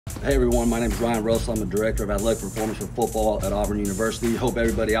Hey everyone, my name is Ryan Russell. I'm the Director of Athletic Performance for Football at Auburn University. Hope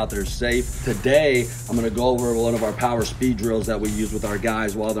everybody out there is safe. Today, I'm going to go over one of our power speed drills that we use with our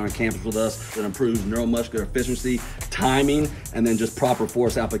guys while they're on campus with us that improves neuromuscular efficiency, timing, and then just proper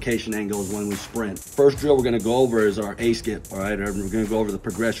force application angles when we sprint. First drill we're going to go over is our A-skip, all right? We're going to go over the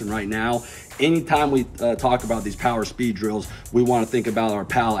progression right now. Anytime we talk about these power speed drills, we want to think about our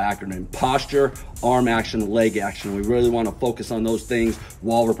PAL acronym: posture, arm action, leg action. We really want to focus on those things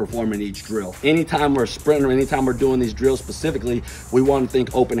while we're performing each drill. Anytime we're sprinting or anytime we're doing these drills specifically, we want to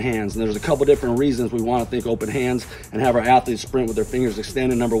think open hands. And there's a couple different reasons we want to think open hands and have our athletes sprint with their fingers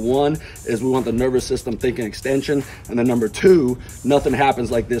extended. Number one is we want the nervous system thinking extension. And then number two, nothing happens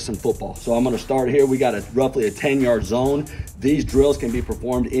like this in football. So I'm going to start here. We got roughly a 10-yard zone. These drills can be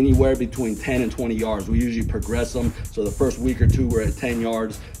performed anywhere between 10 and 20 yards. We usually progress them. So the first week or two, we're at 10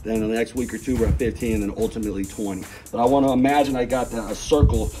 yards. Then the next week or two, we're at 15, and then ultimately 20. But I want to imagine I got a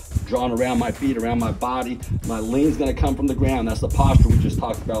circle drawn around my feet, around my body. My lean's going to come from the ground. That's the posture we just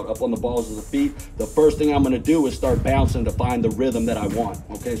talked about, up on the balls of the feet. The first thing I'm going to do is start bouncing to find the rhythm that I want.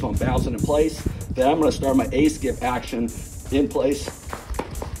 Okay, so I'm bouncing in place. Then I'm going to start my A-skip action in place.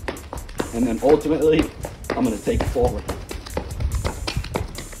 And then ultimately, I'm going to take it forward.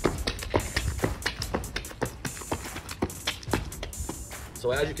 So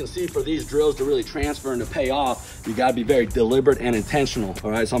as you can see, for these drills to really transfer and to pay off, you gotta be very deliberate and intentional,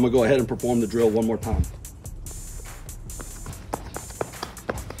 all right? So I'm gonna go ahead and perform the drill one more time.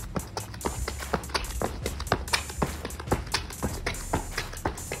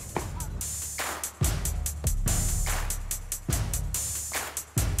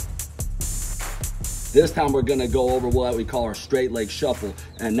 This time we're gonna go over what we call our straight leg shuffle.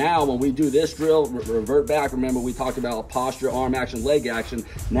 And now when we do this drill, revert back, remember we talked about posture, arm action, leg action.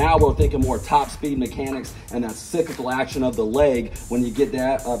 Now we're thinking more top speed mechanics and that cyclical action of the leg when you get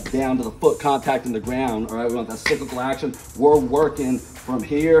that up down to the foot contacting the ground, all right? We want that cyclical action. We're working from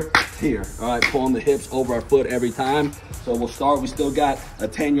here to here, all right? Pulling the hips over our foot every time. So we'll start, we still got a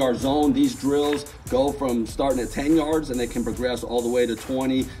 10-yard zone. These drills go from starting at 10 yards and they can progress all the way to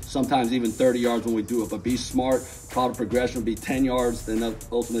 20, sometimes even 30 yards when we do it. But be smart, proper progression would be 10 yards, then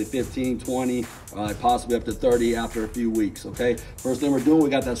ultimately 15, 20, possibly up to 30 after a few weeks, okay? First thing we're doing, we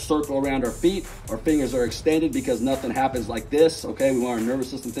got that circle around our feet. Our fingers are extended because nothing happens like this, okay? We want our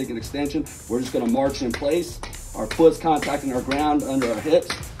nervous system taking extension. We're just gonna march in place. Our foot's contacting our ground under our hips,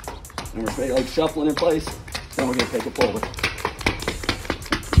 and we're straight leg shuffling in place. Then we're gonna take it forward.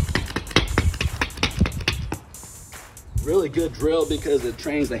 Really good drill because it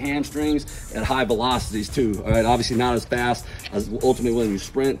trains the hamstrings at high velocities too. All right, obviously not as fast as ultimately when you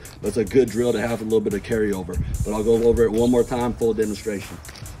sprint, but it's a good drill to have a little bit of carryover. But I'll go over it one more time, full demonstration.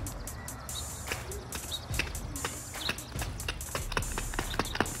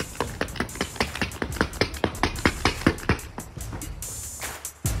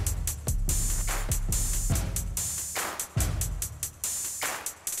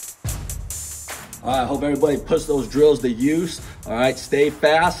 All right, I hope everybody puts those drills to use. All right, stay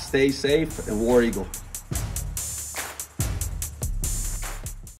fast, stay safe, and War Eagle.